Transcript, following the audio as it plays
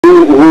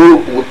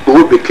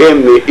who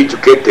became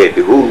educated,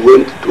 who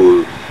went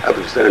to up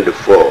to standard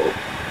 4,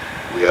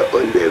 we are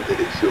only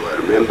very few. I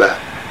remember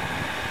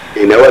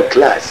in our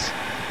class,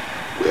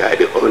 we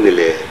had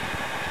only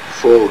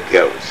 4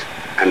 girls,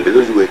 and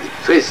those were the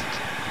first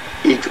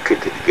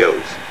educated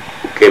girls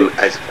who came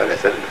as far as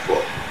standard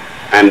 4.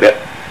 And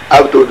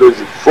out of those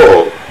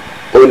 4,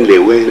 only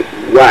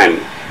one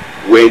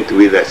went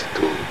with us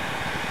to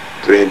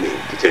training,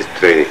 teachers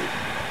training.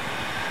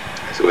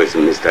 So it was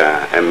Miss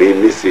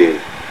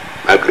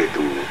Margaret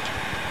who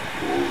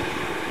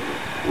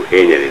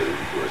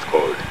was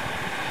called.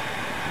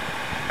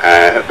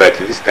 But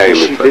this time... Is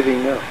she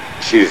living now?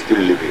 She is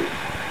still living.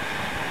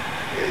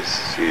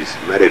 Yes, she is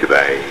married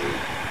by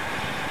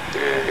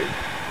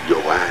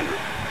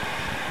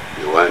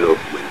Joanne of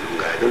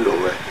Menunga. I don't know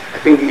where. I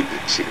think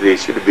they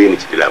should be in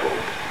Chidilabo,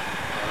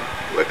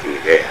 working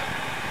there.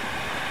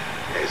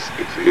 Yes,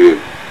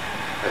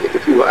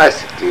 if you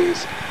ask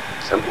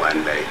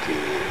someone like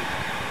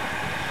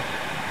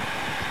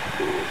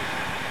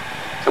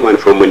someone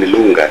from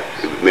Menilunga,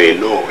 you may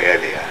know where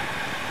they are.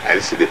 And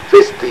this is the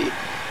first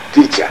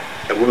teacher,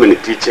 a woman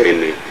teacher in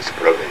this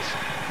province.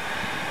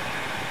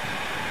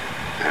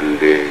 And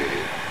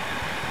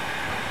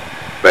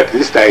but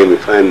this time we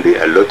found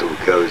a lot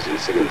of girls in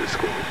secondary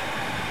school.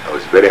 I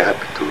was very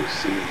happy to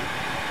see,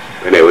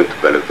 when I went to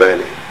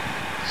Balavale,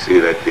 see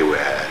that there were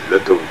a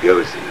lot of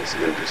girls in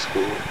secondary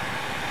school,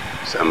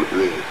 some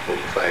doing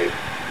Form 5,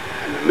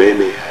 and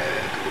many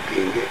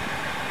working,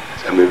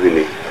 some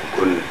even have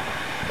gone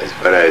as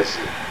far as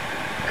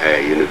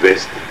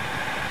university.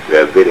 We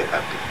are very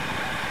happy.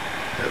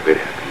 We are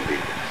very happy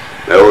indeed.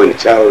 My own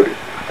child,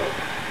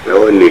 my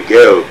only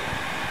girl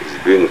is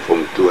doing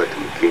Form 2 at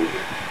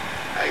Mukingi.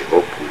 I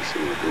hope she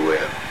will do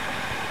well.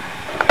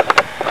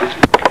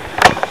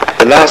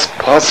 The last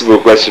possible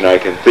question I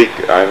can think,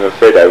 I'm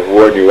afraid I've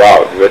worn you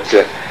out, but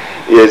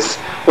is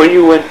when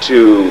you went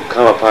to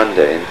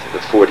Kamapanda in the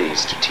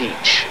 40s to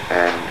teach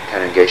and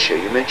Kanangesha,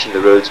 you mentioned the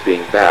roads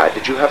being bad.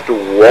 Did you have to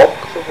walk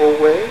the whole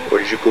way, or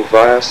did you go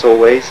via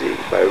Solwezi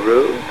by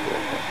road?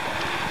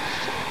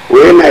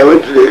 When I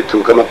went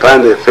to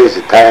Kamapanda the first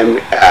time,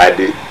 I had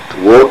to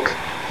walk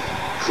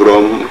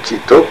from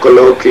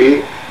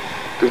Chitokoloki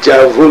to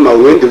Chavuma.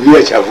 We went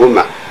via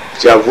Chavuma,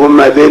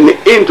 then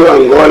into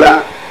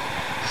Angola,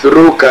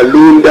 through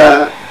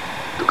Kalunda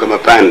to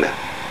Kamapanda,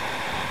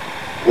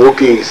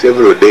 walking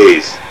several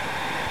days.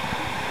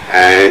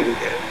 And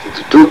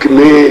it took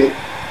me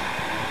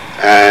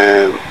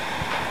a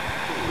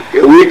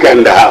week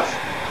and a half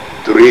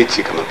to reach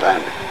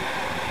Kamapanda.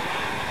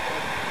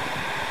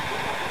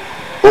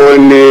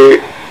 On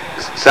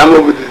some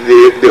of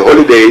the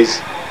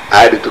holidays,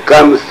 I had to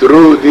come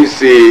through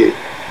this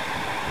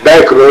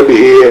back road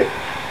here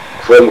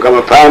from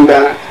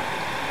Kamapanda,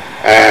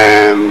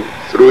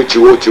 through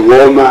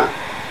Chiwoma,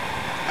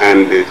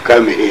 and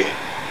come here.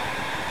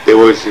 There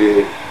was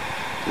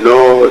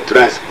no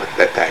transport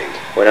that time.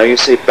 When now you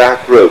say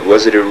back road,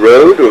 was it a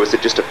road or was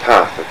it just a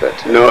path at that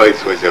time? No,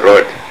 it was a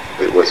road.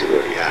 It was a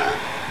road. Yeah.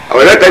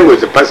 At that time it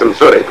was a path, I'm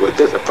sorry, it was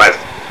just a path,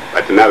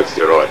 but now it's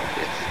a road.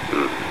 Yes.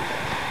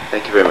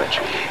 Thank you very much.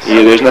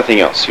 There's nothing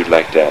else you'd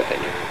like to add then?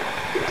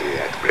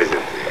 At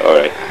present. All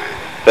right.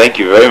 Thank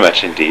you very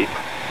much indeed.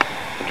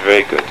 And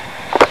very good.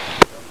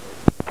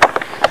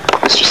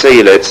 Mr.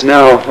 Sayila, it's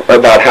now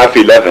about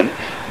 11:30.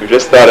 We've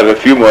just thought of a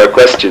few more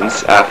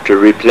questions after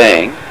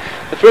replaying.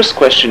 The first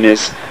question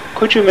is,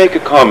 could you make a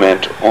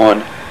comment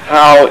on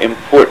how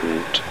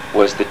important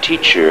was the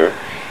teacher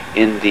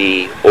in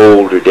the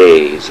older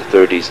days, the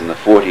 30s and the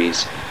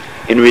 40s,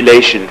 in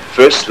relation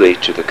firstly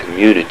to the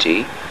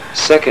community,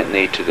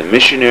 secondly to the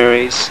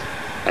missionaries,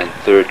 and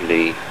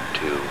thirdly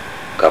to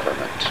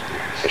government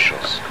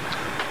officials?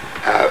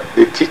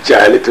 The teacher,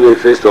 let me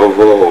first of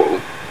all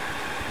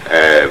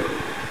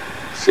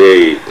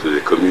say to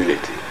the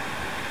community,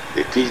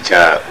 the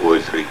teacher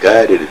was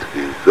regarded to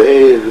be a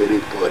very, very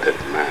important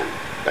man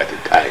at the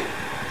time,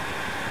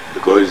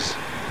 because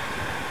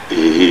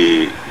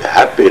he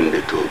happened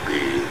to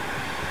be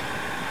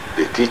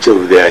the teacher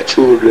of their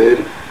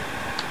children,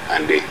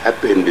 and he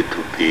happened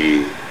to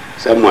be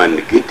someone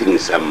getting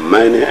some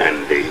money,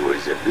 and he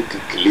was a bit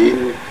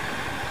clean,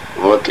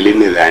 more clean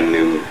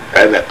than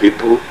other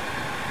people.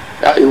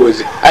 He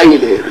was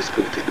highly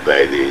respected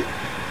by the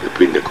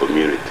people in the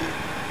community.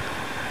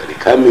 But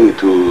coming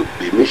to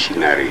the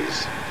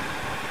missionaries,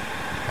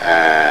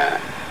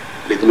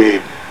 let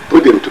me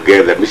put them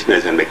together,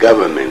 missionaries and the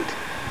government,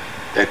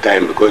 that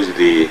time, because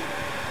the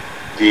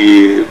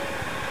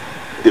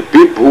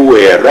people who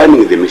were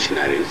running the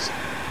missionaries,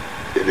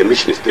 the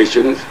mission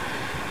stations,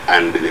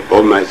 and the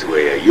bombers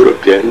were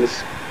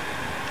Europeans.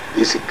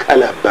 This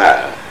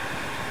Calabar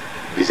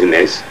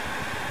business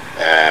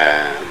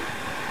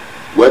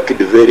worked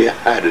very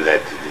hard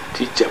that the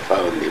teacher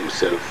found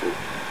himself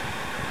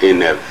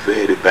in a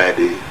very bad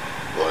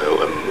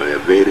or a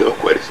very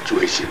awkward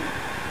situation.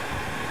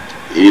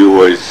 He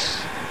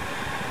was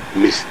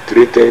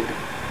mistreated.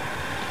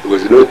 He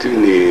was not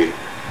even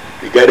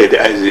regarded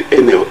as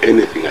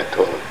anything at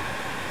all.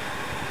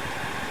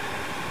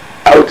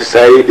 Out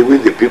outside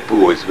with the people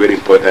was very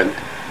important,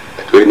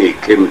 but when he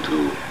came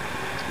to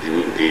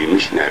the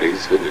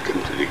missionaries, when he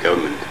came to the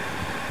government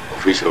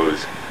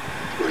officials,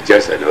 he was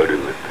just an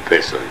ordinary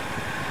person.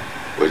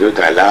 He was not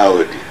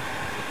allowed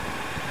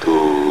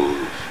to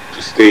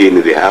stay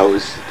in the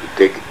house, to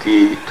take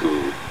tea,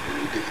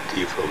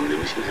 from the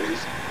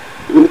missionaries,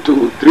 even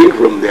to drink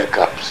from their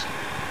cups.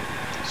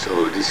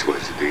 So this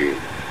was the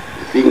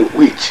thing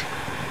which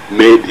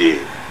made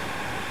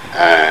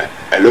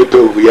a lot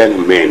of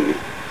young men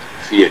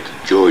fear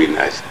to join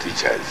as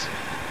teachers.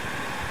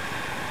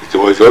 It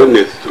was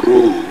only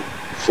through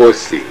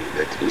forcing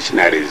that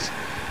missionaries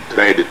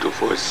tried to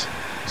force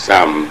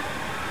some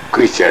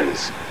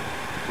Christians.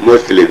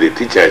 Mostly the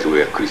teachers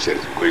were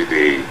Christians because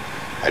they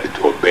had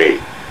to obey.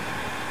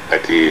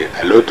 But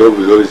a lot of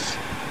those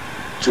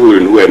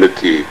children who were not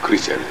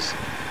Christians,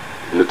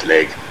 not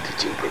like the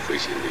teaching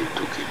profession, they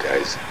took it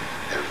as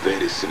a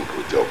very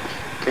simple job.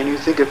 Can you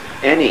think of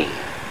any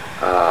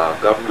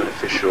government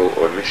official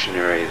or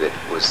missionary that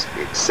was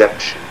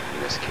exception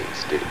in this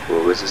case?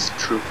 Or was this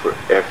true for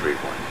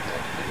everyone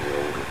in the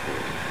older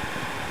period?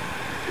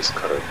 This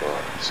color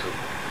bar, so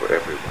for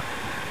everyone.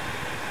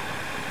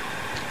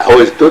 I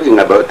was talking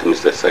about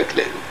Mr.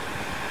 Sayila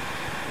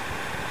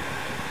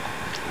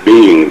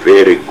being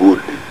very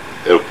good,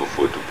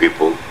 helpful to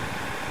people,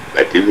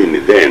 but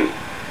even then,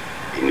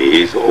 in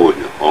his own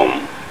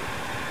home,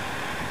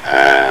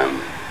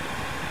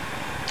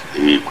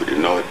 he could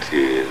not,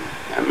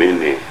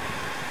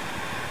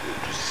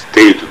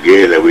 stay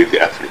together with the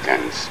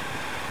Africans.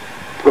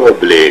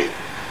 Probably,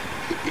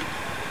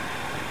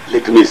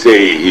 let me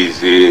say,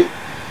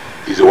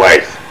 his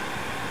wife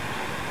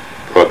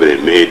probably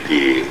made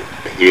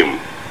him.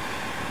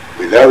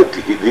 Without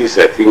this,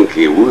 I think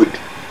he was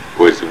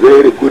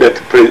very good at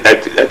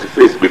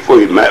first. Before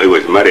he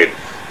was married,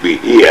 we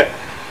hear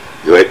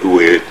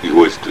he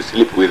was to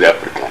sleep with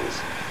Africans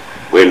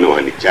when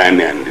on the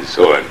journey and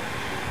so on.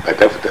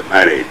 But after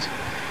marriage,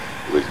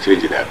 he was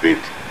changed a bit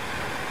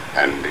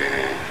and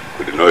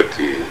could not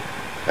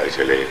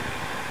actually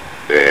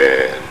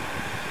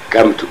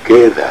come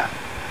together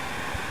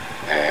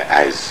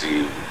as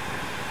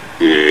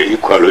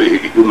equal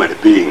human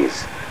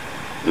beings.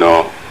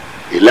 No,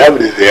 he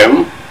loved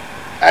them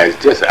as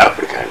just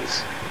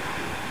Africans.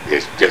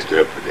 Yes, just to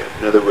help them.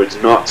 In other words,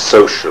 not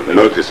socially.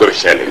 Not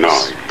socially, no.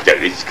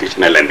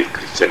 Educational and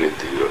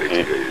Christianity,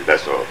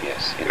 that's all.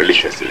 Yes.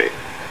 Religiously.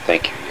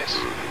 Thank you, yes.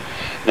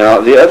 Now,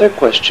 the other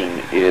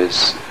question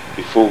is,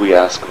 before we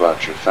ask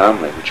about your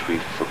family, which we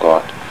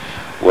forgot,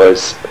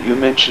 was you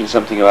mentioned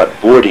something about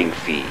boarding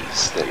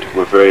fees that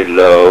were very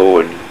low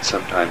and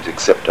sometimes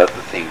accept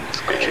other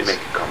things. Could you make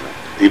a comment?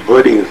 The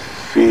boarding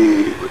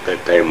fee at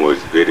that time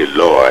was very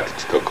low at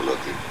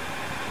Chitokoloki.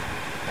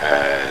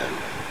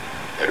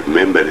 I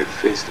remember the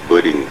first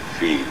boarding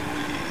fee we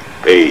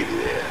paid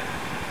there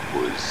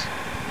was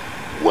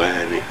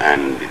 1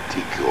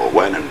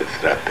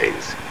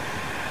 pence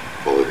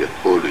for the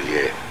whole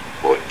year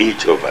for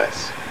each of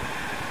us.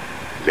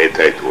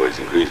 Later it was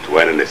increased to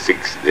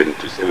 106, then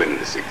to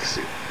 76.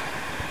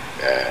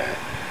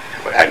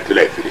 Until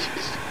I finished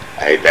this,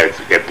 I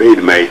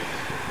paid my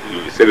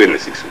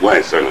 76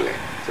 once only,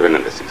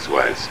 706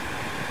 once.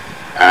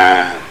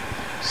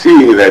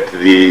 Seeing that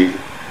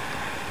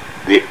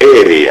the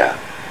area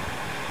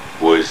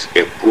was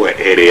a poor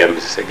area,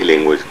 Mr.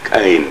 Sayila was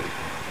kind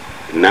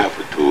enough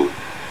to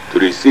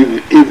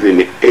receive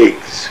even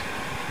eggs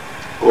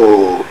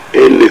or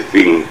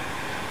anything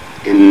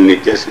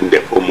just in the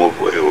form of,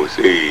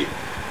 say,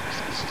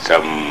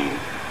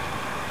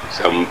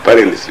 some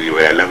parents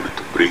were allowed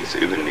to bring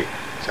even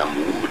some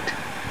wood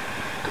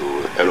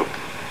to help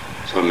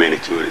so many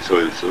children. So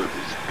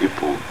these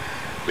people,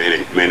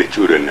 many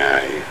children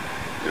are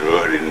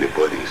enrolled in the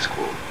boarding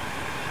school.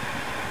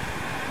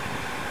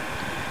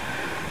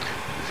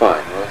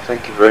 Fine. Well,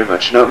 thank you very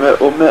much. Now,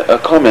 a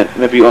comment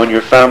maybe on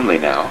your family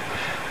now.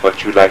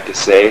 What you'd like to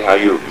say, how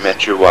you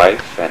met your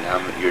wife and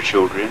your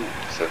children,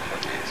 so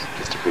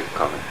just a brief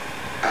comment.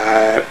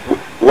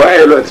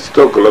 While at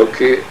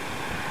Stocklock,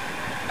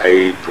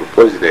 I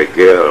proposed a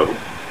girl,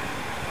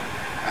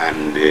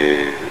 and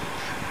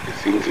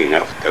thinking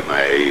after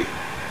my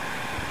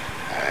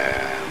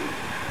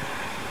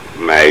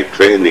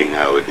training,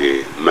 I would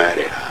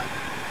marry her.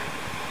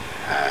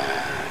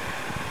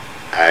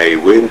 I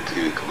went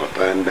to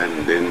Kamapanda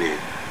and then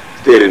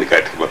stayed in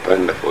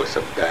Kamapanda for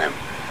some time.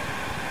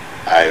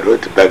 I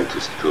wrote back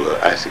to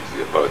ask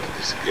you about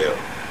this girl.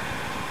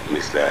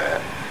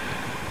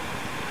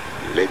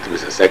 Late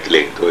Mr.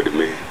 Sayila told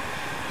me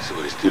she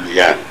was still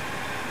young.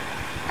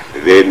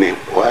 And then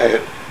while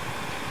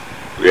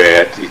we were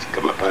at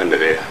Kamapanda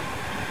there,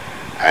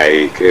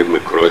 I came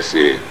across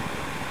a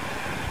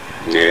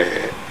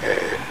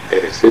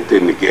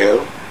certain girl,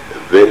 a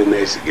very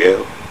nice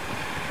girl,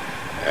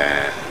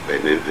 by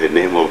the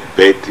name of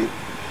Betty,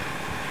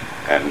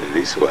 and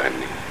this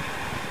one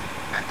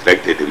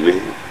attracted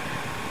me.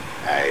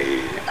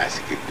 I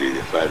asked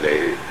the father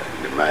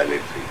and the mother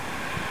if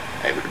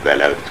I would be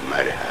allowed to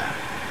marry her.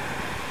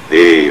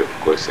 They, of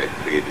course,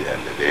 agreed,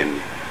 and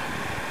then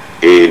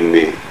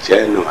in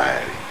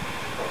January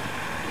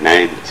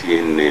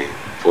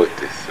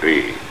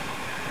 1943,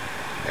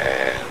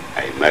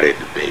 I married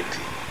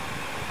Betty,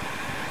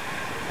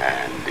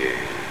 and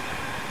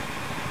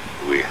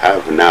we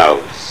have now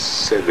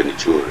 7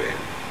 children,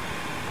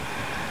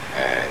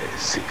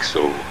 6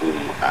 of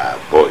whom are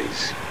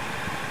boys.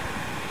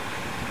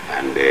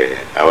 And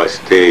our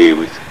stay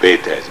with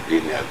Betty has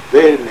been a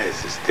very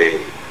nice stay,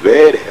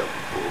 very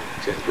helpful,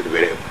 just been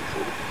very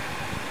helpful.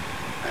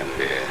 And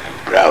I'm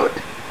proud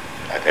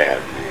that I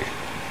am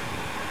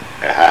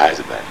her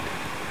husband.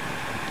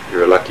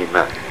 You're a lucky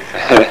man.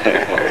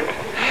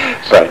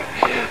 Fine.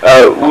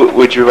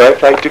 Would your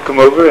wife like to come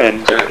over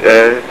and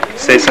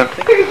say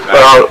something?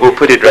 Well, we'll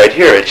put it right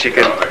here, and she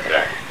can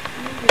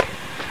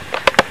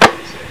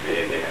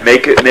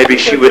make it. Maybe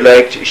she would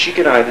like to, she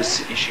can either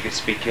she can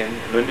speak in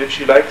Lunda if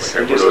she likes,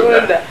 and just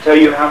tell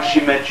you how she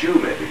met you.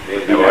 Maybe.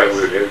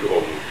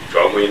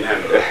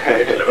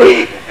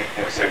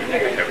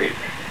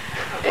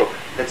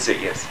 Let's see.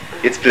 Yes,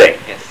 it's playing.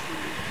 Yes.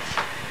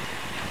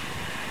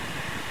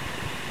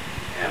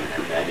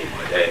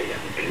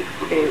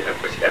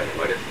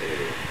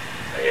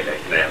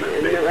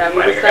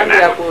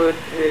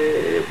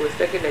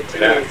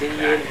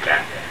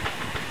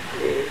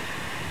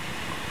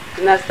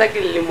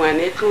 tunasakilile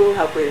mwanetu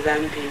hakweza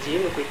mpinji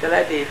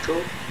mkuitala detu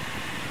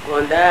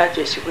gonda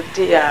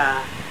tweshikutia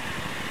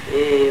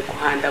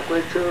kuhanda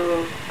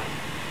kwetu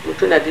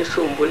mtu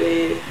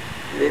nadisumbule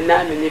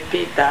nenami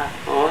nipita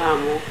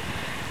ohamu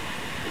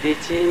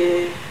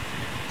dichi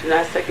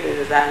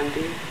tunasakilile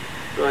zambi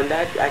gonda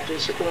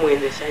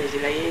atweshikumwendesha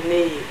njila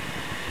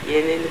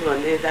yene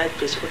ndiboneza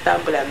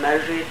tweshikutambula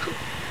amaju etu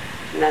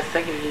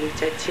tunasakilile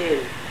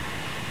chacheni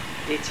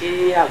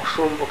dichi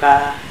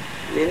akusumbuka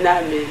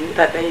nenami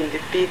mtata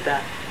indipita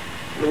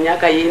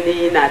munyaka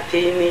yini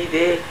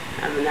inatenile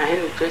amina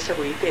henu twesha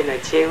kuitena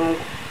chengu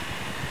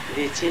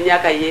ndichi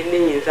nyaka yini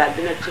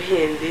nzambi na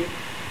tuhendi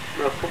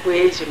mafuku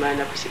eji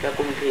mana kushika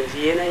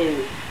kumpinji yena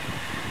yini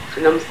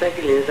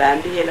tunamusakile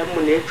nzambi hela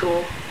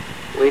munetu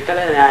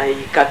wekala na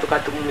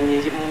ikatukatu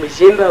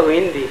mujimba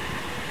wende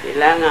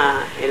elanga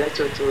ela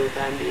chocho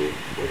nzambi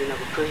uli na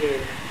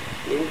kutuhenda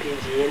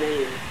nimpinji yena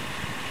yini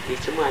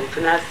ndichi mwana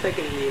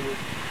tunasakile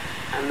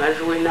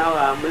amajwi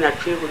nawa muna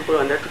twigu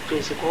kulonda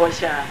tutwishi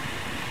kuhosha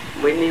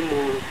mweni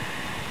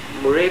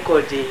mu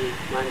record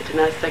man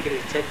tunasakile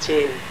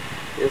chacheni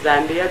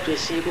Zambia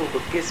twishiku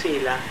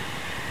kukiswila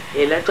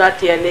ela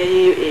twatia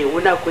ne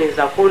una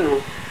kweza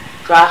kuno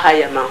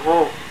twahaya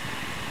maho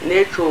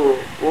netu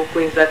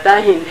ukweza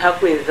tahindi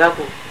hakweza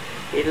ku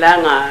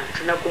ilanga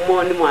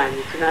tunakumoni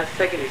mwani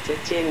tunasakile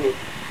chacheni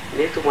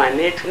netu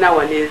mwanetu na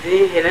wanezi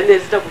hela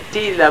nezita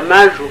kutila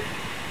maju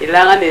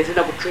ilanga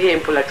nezina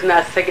kutuhempula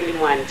tunasakile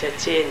mwani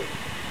chacheni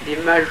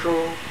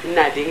dimaju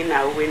nadingi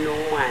na wenu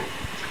mwani